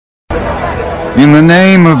In the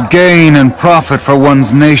name of gain and profit for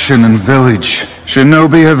one's nation and village,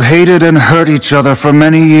 shinobi have hated and hurt each other for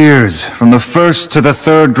many years, from the first to the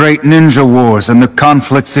third great ninja wars and the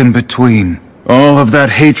conflicts in between. All of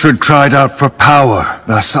that hatred cried out for power,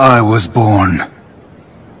 thus I was born.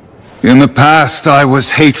 In the past I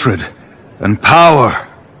was hatred, and power,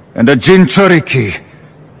 and a Jinchuriki.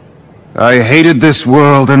 I hated this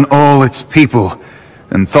world and all its people,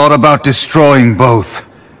 and thought about destroying both.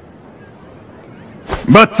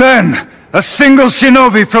 But then, a single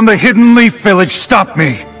shinobi from the Hidden Leaf Village stopped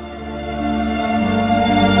me. He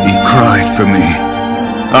cried for me.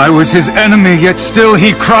 I was his enemy, yet still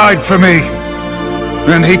he cried for me.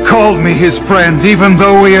 And he called me his friend, even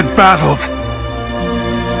though we had battled.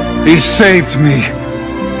 He saved me.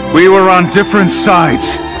 We were on different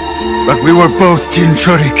sides, but we were both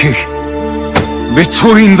Jinchuriki.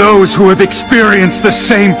 Between those who have experienced the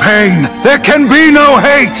same pain, there can be no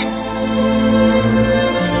hate!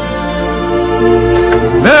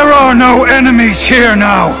 There are no enemies here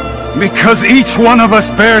now, because each one of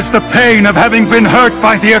us bears the pain of having been hurt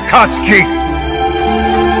by the Akatsuki.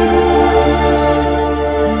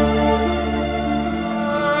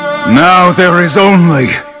 Now there is only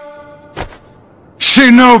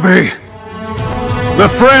Shinobi. The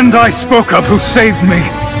friend I spoke of who saved me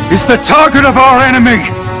is the target of our enemy.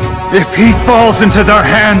 If he falls into their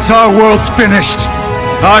hands, our world's finished.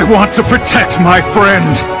 I want to protect my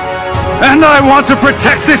friend. And I want to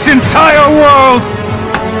protect this entire world!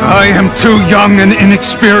 I am too young and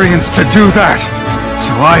inexperienced to do that.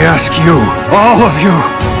 So I ask you, all of you,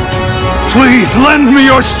 please lend me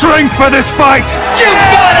your strength for this fight! You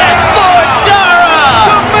got it, Lord Gaara!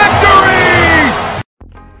 To victory!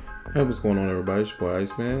 Hey, what's going on, everybody? It's your boy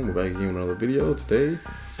Iceman. We're back again with another video today.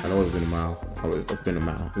 I know it's been a while. It's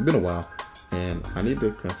been a while. And I need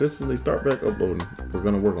to consistently start back uploading. We're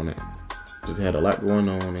gonna work on that. Just had a lot going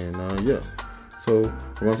on, and yeah. So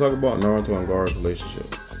we're gonna talk about Naruto and Gaara's relationship.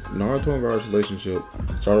 Naruto and Gaara's relationship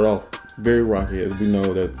started off very rocky, as we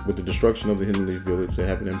know that with the destruction of the Hidden Leaf Village that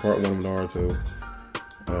happened in part 1 of Naruto.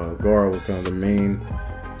 Gaara was kind of the main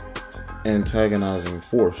antagonizing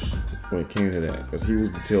force when it came to that, because he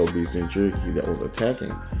was the tail beast Jinchuriki that was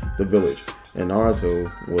attacking the village, and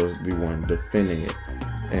Naruto was the one defending it.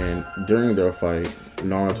 And during their fight,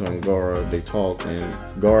 Naruto and Gaara, they talked, and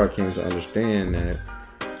Gaara came to understand that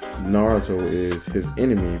Naruto is his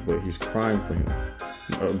enemy, but he's crying for him.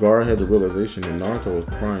 Gaara had the realization that Naruto was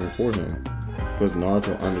crying for him because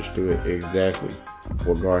Naruto understood exactly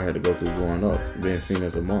what Gaara had to go through growing up, being seen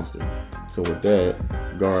as a monster. So with that,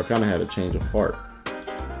 Gaara kind of had a change of heart,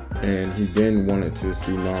 and he then wanted to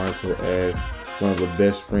see Naruto as one of the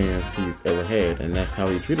best friends he's ever had, and that's how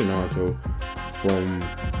he treated Naruto from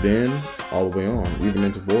then all the way on, even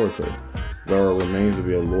into Boruto. Gaara remains to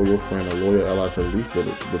be a loyal friend, a loyal ally to the Leaf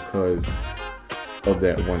Village because of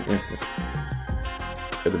that one instance.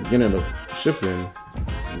 At the beginning of Shippuden,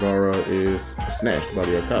 Gaara is snatched by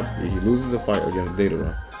the Akatsuki. He loses a fight against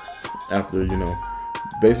Deidara after,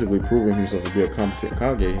 basically proving himself to be a competent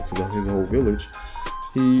Kage to his whole village.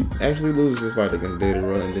 He actually loses his fight against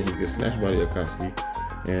Deidara, and then he gets snatched by the Akatsuki.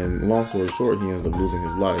 And long story short, he ends up losing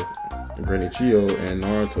his life. Granny Chiyo and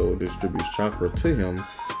Naruto distributes chakra to him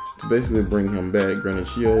to basically bring him back. Granny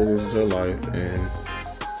Chiyo loses her life, and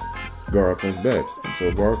Gaara comes back.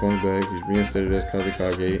 So Gaara comes back, he's reinstated as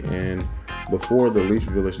Kazekage, and before the Leaf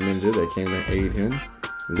Village ninja that came to aid him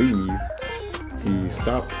leave, he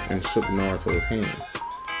stopped and shook Naruto's hand.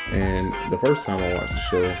 And the first time I watched the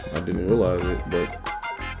show, I didn't realize it, but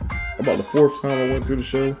about the 4th time I went through the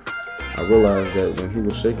show, I realized that when he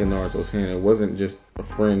was shaking Naruto's hand, it wasn't just a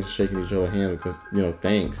friend shaking each other's hand because,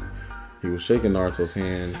 thanks. He was shaking Naruto's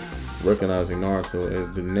hand, recognizing Naruto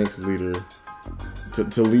as the next leader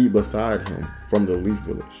to lead beside him from the Leaf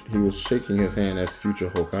Village. He was shaking his hand as future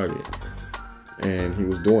Hokage. And he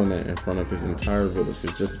was doing that in front of his entire village,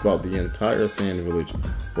 because just about the entire Sand Village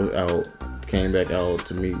was out, came back out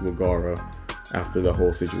to meet with Gaara after the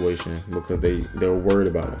whole situation because they were worried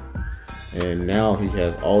about him. And now he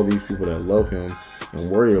has all these people that love him and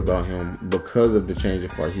worry about him because of the change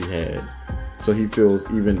of heart he had. So he feels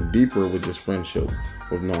even deeper with this friendship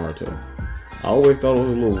with Naruto. I always thought it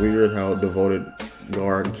was a little weird how devoted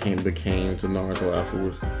Gaara became to Naruto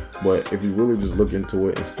afterwards. But if you really just look into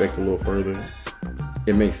it, inspect a little further,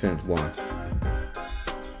 it makes sense why.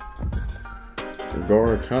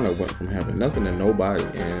 Gaara kind of went from having nothing to nobody,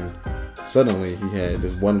 and suddenly he had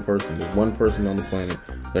this one person on the planet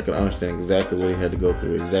that could understand exactly what he had to go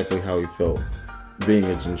through, exactly how he felt being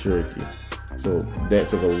a Jinchuriki. So that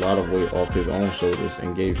took a lot of weight off his own shoulders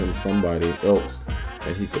and gave him somebody else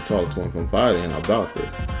that he could talk to and confide in about this.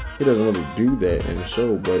 he doesn't really do that in the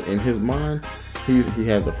show, but in his mind, he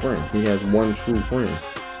has a friend. He has one true friend.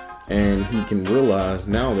 And he can realize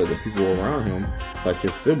now that the people around him, like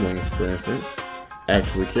his siblings, for instance,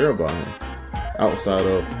 actually care about him. Outside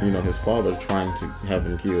of, you know, his father trying to have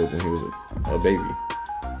him killed when he was a baby.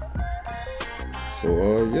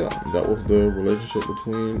 So, yeah, that was the relationship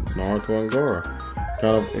between Naruto and Gaara.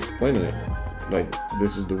 Kind of explaining it. Like,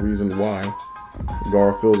 this is the reason why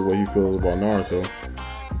Gaara feels the way he feels about Naruto.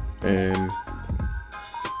 And,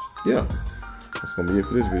 yeah, that's going to be it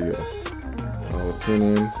for this video. Tune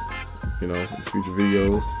in, you know, future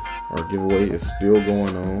videos. Our giveaway is still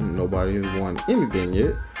going on. Nobody has won anything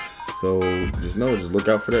yet. So just look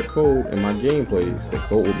out for that code in my gameplays. That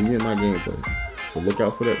code will be in my gameplay. So look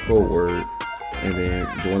out for that code word and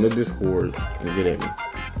then join the Discord and get at me.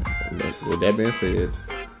 And with that being said,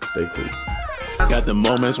 stay cool. Got the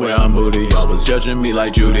moments where I'm moody. Y'all was judging me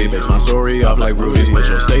like Judy. Base my story off like Rudy. Split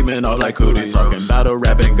your statement off like Cooties. Talking battle,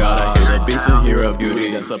 rapping God. I hear the beast and hear a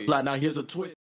beauty. That's a plot, now here's a twist.